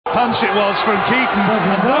punch it was from Keeton,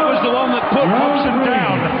 and that was the one that put Hobson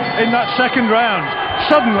down in that second round.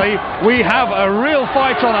 Suddenly, we have a real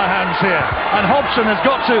fight on our hands here, and Hobson has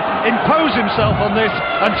got to impose himself on this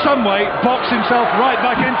and some way box himself right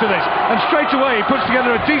back into this. And straight away, he puts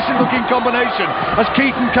together a decent-looking combination as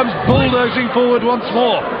Keeton comes bulldozing forward once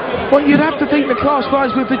more. Well, you'd have to think the class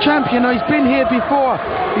lies with the champion. He's been here before.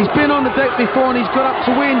 He's been on the deck before, and he's got up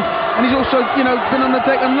to win. And he's also, you know, been on the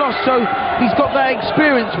deck and lost. So he's got that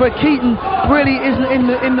experience. But Keeton really isn't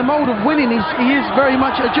in the mould of winning. He is very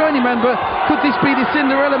much a journeyman. But could this be the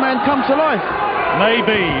Cinderella man come to life?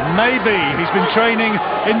 Maybe. He's been training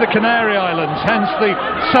in the Canary Islands, hence the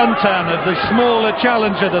suntan of the smaller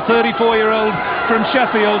challenger, the 34-year-old from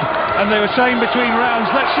Sheffield. And they were saying between rounds,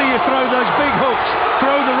 let's see you throw those big hooks,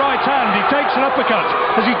 throw the right hand. He takes an uppercut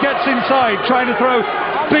as he gets inside, trying to throw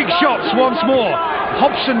big shots once more.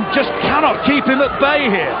 Hobson just cannot keep him at bay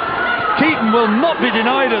here. Keeton will not be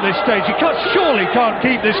denied at this stage. He surely can't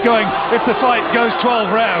keep this going if the fight goes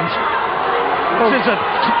 12 rounds. This is a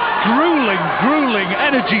grueling,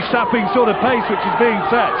 energy-sapping sort of pace which is being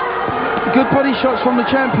set. Good body shots from the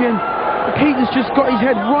champion. Keaton's just got his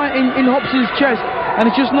head right in Hobson's chest, and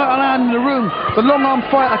it's just not allowed in the room. The long-arm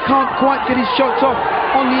fighter can't quite get his shots off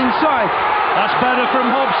on the inside. That's better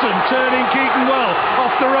from Hobson, turning Keeton well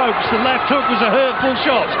off the ropes. The left hook was a hurtful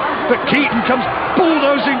shot, but Keeton comes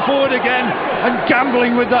bulldozing forward again and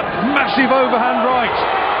gambling with that massive overhand right.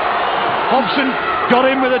 Hobson got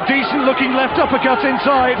in with a decent looking left uppercut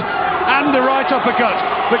inside and the right uppercut,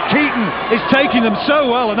 but Keeton is taking them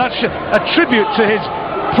so well, and that's a tribute to his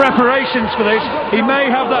preparations for this. He may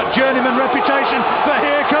have that journeyman reputation, but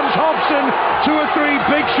here comes Hobson, 2 or 3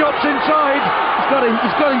 big shots inside. He's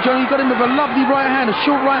got him, John. He's got him with a lovely right hand, a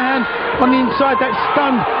short right hand on the inside that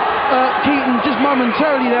stunned Keeton just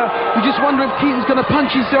momentarily there. You just wonder if Keeton's going to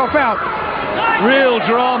punch himself out. Real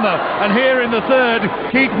drama, and here in the third,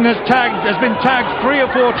 Keeton has been tagged 3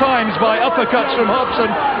 or 4 times by uppercuts from Hobson,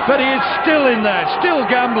 but he is still in there, still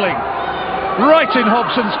gambling, right in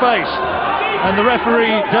Hobson's face. And the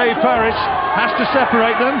referee, Dave Parris, has to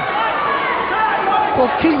separate them.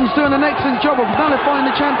 Well, Keaton's doing an excellent job of nullifying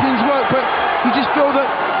the champion's work, but you just feel that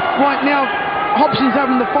right now Hobson's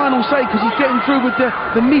having the final say because he's getting through with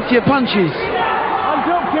the meteor punches.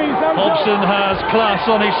 Hobson has class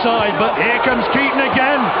on his side, but here comes Keeton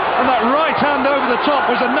again, and that right hand over the top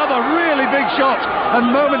was another really big shot,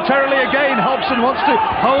 and momentarily again Hobson wants to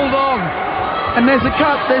hold on. And there's a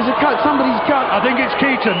cut, somebody's cut. I think it's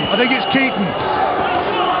Keeton.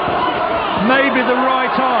 Maybe the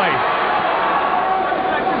right eye.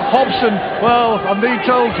 Hobson, well, I'm being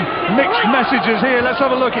told mixed messages here. Let's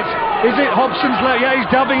have a look. Is it Hobson's left? Yeah, he's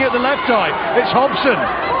dabbing at the left eye. It's Hobson.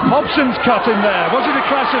 Hobson's cut in there. Was it a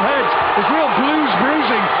clash of heads? There's real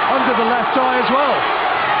bruising under the left eye as well.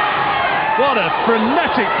 What a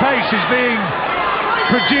frenetic pace is being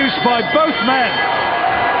produced by both men.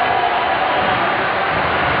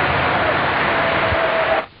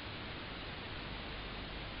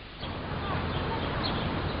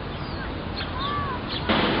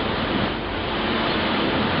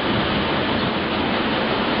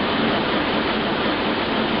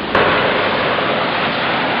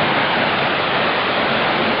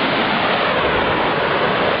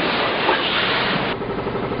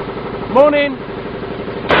 Morning.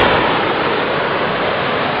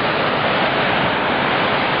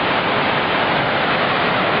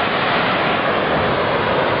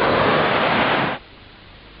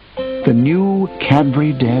 The new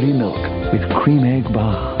Cadbury Dairy Milk with cream egg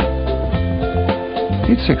bar.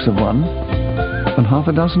 It's 6 of one and half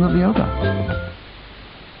a dozen of the other.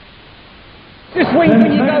 Just wait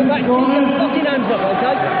when you go back to your fucking hands up,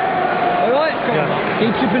 okay? Alright? Yeah.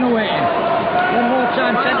 Keep chipping away. One more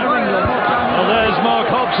time, centre of England. Well, there's Mark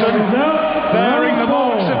Hobson, bearing the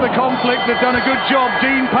marks of the conflict. They've done a good job.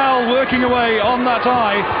 Dean Powell working away on that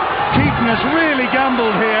eye. Keeton has really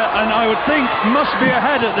gambled here, and I would think must be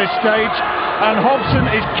ahead at this stage. And Hobson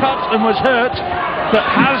is cut and was hurt, but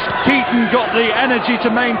has Keeton got the energy to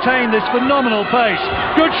maintain this phenomenal pace?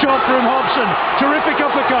 Good shot from Hobson, terrific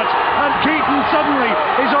uppercut, and Keeton suddenly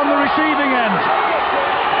is on the receiving end.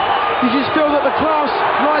 You just feel that the class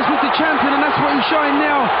lies with the champion, and that's what he's showing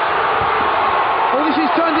now. Well, this has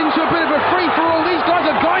turned into a bit of a free-for-all. These guys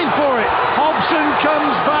are going for it. Hobson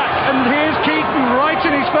comes back, and here's Keeton right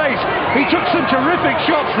in his face. He took some terrific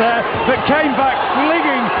shots there, but came back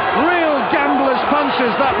flinging real gambler's punches,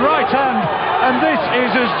 that right hand. And this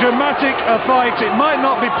is as dramatic a fight. It might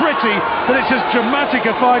not be pretty, but it's as dramatic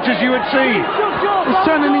a fight as you would see. It's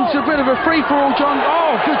turning into a bit of a free-for-all, John.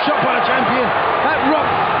 Oh, good shot by the champion. That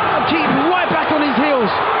rocked Keeton right back on his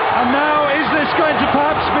heels. And now, is this going to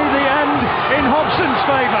perhaps be the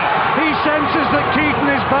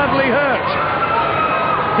badly hurt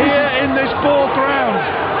here in this fourth round.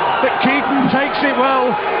 But Keeton takes it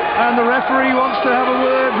well, and the referee wants to have a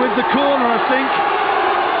word with the corner, I think.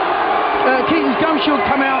 Keaton's gum shield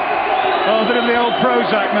come out. Oh, a bit of the old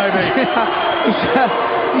Prozac, maybe.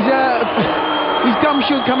 His gum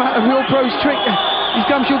shield come out, a real pro's trick. His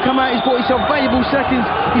gum shield come out, he's bought himself valuable seconds.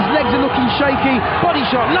 His legs are looking shaky. Body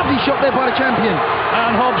shot, lovely shot there by the champion.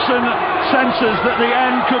 And Hobson senses that the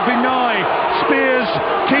end could be nigh. Spears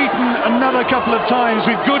Keeton another couple of times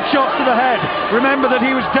with good shots to the head. Remember that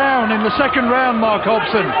he was down in the second round, Mark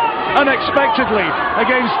Hobson, unexpectedly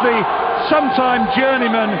against the sometime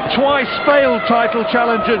journeyman, twice failed title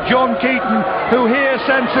challenger John Keeton, who here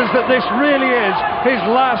senses that this really is his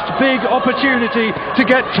last big opportunity to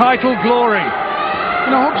get title glory.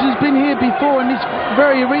 You know, Hobson's been here before in this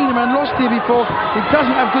very arena, man, lost here before. He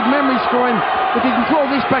doesn't have good memories for him. If he can claw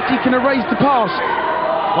this back, he can erase the past.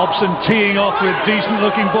 Hobson teeing off with decent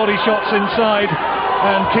looking body shots inside,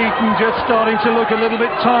 and Keeton just starting to look a little bit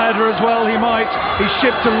tireder as well. He might. He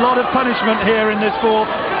shipped a lot of punishment here in this fourth.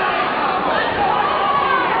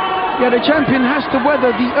 Yeah, the champion has to weather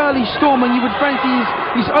the early storm, and you would fancy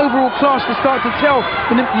his overall class to start to tell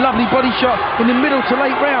in a lovely body shot in the middle to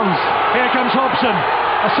late rounds. Here comes Hobson.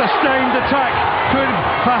 A sustained attack could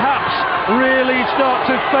perhaps really start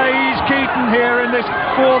to phase Keeton here in this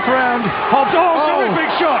fourth round. Hobson,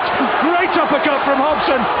 big shot! Great uppercut from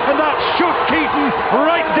Hobson, and that shook Keeton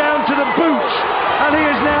right down to the boots. And he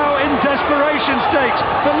is now in desperation stakes.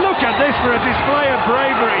 But look at this for a display of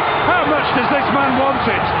bravery. How much does this man want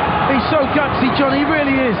it? He's so gutsy, John, he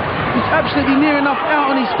really is. He's absolutely near enough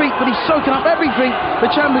out on his feet, but he's soaking up everything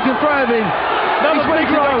the champion can throw at him. Another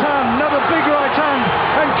big right hand,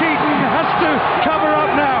 and Keeton has to cover up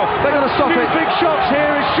now. They're going to stop it. Big shots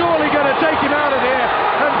here is surely going to take him out of here,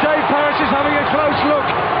 and Dave Parrish is having a close look.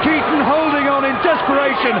 Keeton holding on in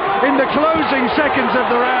desperation in the closing seconds of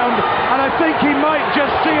the round, and I think he might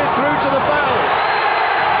just see it through to the bell.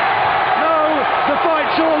 No, the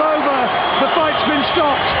fight's all over. The fight's been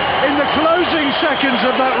stopped in the closing seconds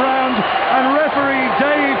of that round, and referee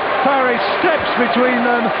Dave Parrish steps between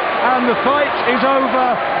them, and the fight is over,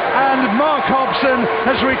 and Mark Hobson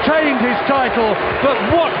has retained his title. But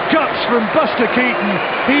what guts from Buster Keeton.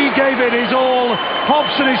 He gave it his all.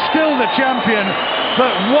 Hobson is still the champion,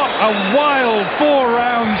 but what a wild 4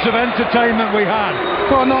 rounds of entertainment we had.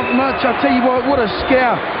 Well, not much, I tell you what a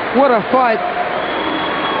scare, what a fight.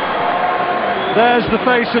 There's the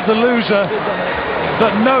face of the loser,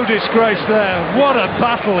 but no disgrace there. What a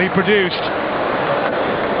battle he produced.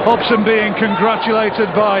 Hobson being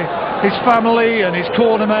congratulated by his family and his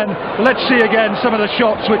cornermen. Let's see again some of the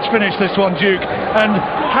shots which finished this one, Duke. And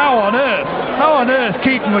how on earth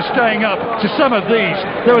Keeton was staying up to some of these.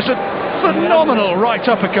 There was a phenomenal right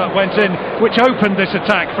uppercut went in, which opened this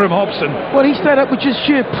attack from Hobson. Well, he stayed up with just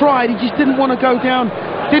sheer pride. He just didn't want to go down,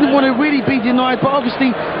 didn't want to really be denied, but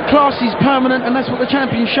obviously class is permanent, and that's what the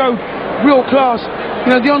champion showed, real class.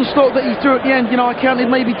 You know, the onslaught that he threw at the end, you know, I counted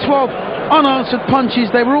maybe 12 unanswered punches.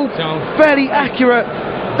 They were all fairly accurate,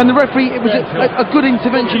 and the referee, it was a good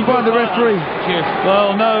intervention by the referee.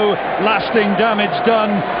 Well, no lasting damage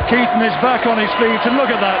done. Keeton is back on his feet, and look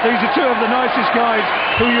at that. These are two of the nicest guys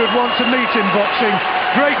who you would want to meet in boxing.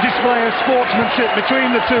 Great display of sportsmanship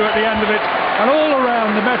between the two at the end of it, and all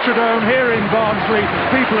around the Metrodome here in Barnsley,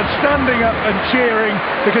 people are standing up and cheering,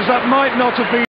 because that might not have been